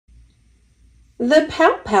The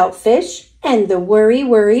Pout-Pout Fish and the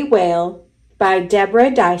Willa Whale by Deborah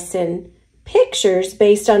Diesen. Pictures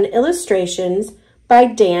based on illustrations by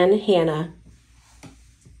Dan Hanna.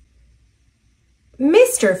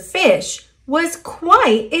 Mr. Fish was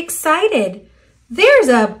quite excited. There's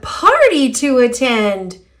a party to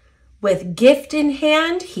attend. With gift in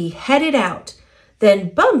hand, he headed out, then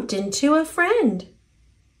bumped into a friend.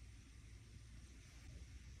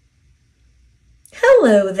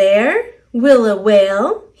 "Hello there, Willa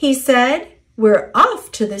Whale," he said. "We're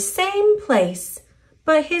off to the same place."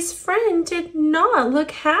 But his friend did not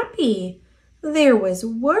look happy. There was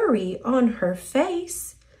worry on her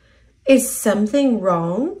face. "Is something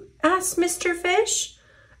wrong?" asked Mr. Fish.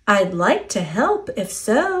 "I'd like to help if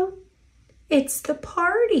so." "It's the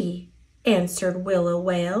party," answered Willa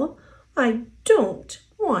Whale. "I don't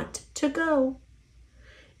want to go."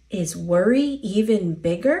 "Is worry even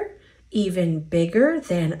bigger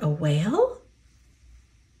than a whale?"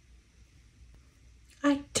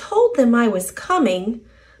 "I told them I was coming,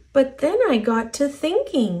 but then I got to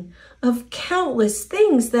thinking of countless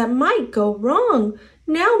things that might go wrong.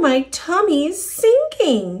 Now my tummy's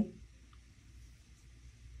sinking."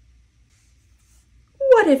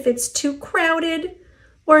 "What if it's too crowded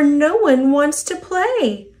or no one wants to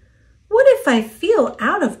play? What if I feel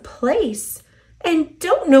out of place and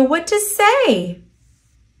don't know what to say?"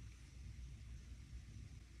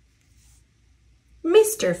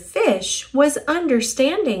 Mr. Fish was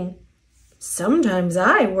understanding. "Sometimes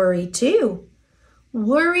I worry too.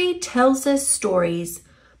 Worry tells us stories,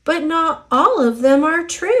 but not all of them are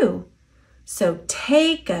true. So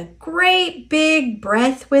take a great big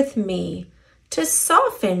breath with me to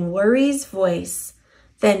soften worry's voice.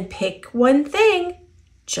 Then pick one thing,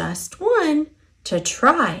 just one, to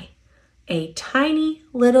try, a tiny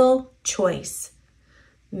little choice.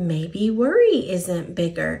 Maybe worry isn't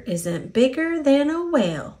bigger than a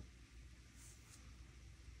whale."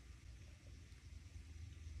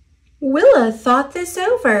 Willa thought this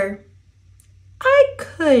over. "I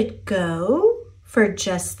could go for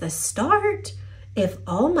just the start. If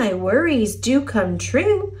all my worries do come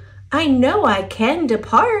true, I know I can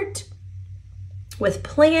depart." With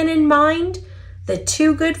plan in mind, the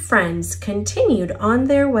two good friends continued on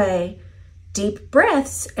their way. Deep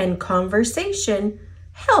breaths and conversation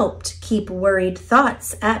helped keep worried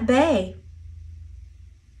thoughts at bay.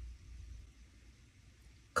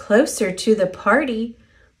 Closer to the party,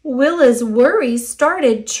 Willa's worries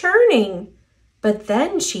started churning. But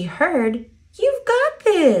then she heard, "You've got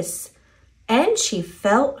this," and she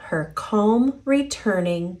felt her calm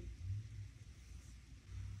returning.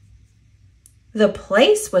 The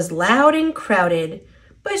place was loud and crowded,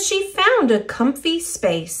 but she found a comfy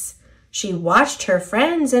space. She watched her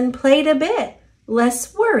friends and played a bit,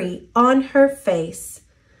 less worry on her face.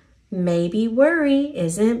 Maybe worry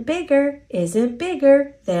isn't bigger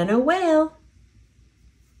than a whale.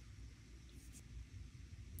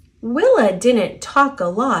 Willa didn't talk a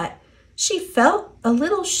lot. She felt a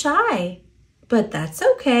little shy. But that's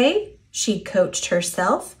okay, she coached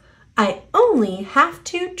herself. I only have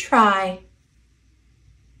to try.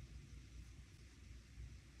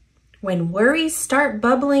 When worries start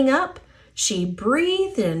bubbling up, she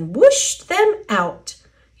breathed and whooshed them out.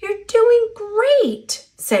 "You're doing great,"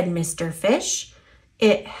 said Mr. Fish.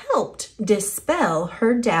 It helped dispel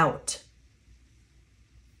her doubt.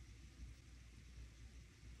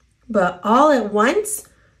 But all at once,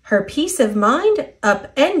 her peace of mind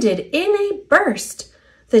upended in a burst.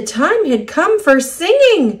 The time had come for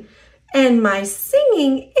singing, and my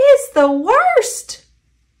singing is the worst.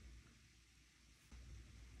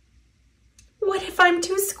 What if I'm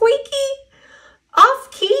too squeaky?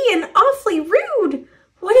 Off-key and awfully rude.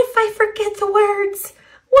 What if I forget the words?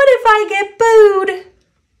 What if I get booed?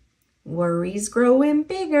 Worries growing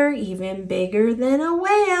bigger, even bigger than a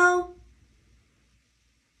whale.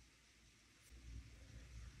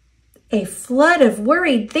 A flood of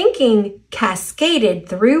worried thinking cascaded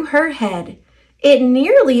through her head. It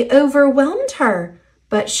nearly overwhelmed her,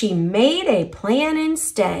 but she made a plan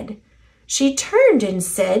instead. She turned and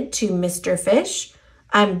said to Mr. Fish,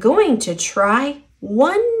 "I'm going to try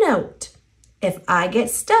one note. If I get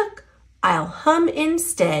stuck, I'll hum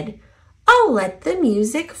instead. I'll let the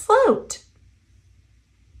music float."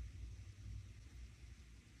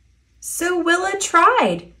 So Willa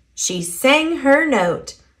tried. She sang her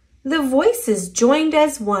note. The voices joined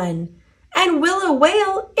as one, and Willa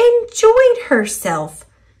Whale enjoyed herself.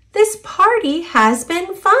 This party has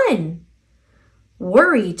been fun.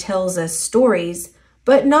 Worry tells us stories,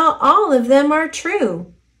 but not all of them are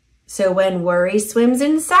true. So when worry swims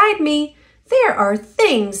inside me, there are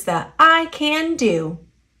things that I can do.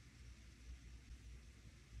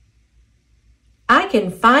 I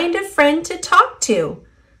can find a friend to talk to.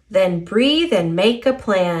 Then breathe and make a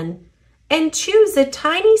plan. And choose a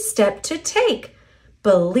tiny step to take.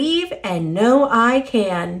 Believe and know I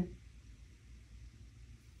can.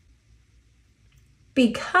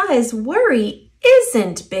 Because worry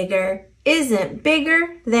isn't bigger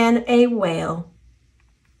than a whale.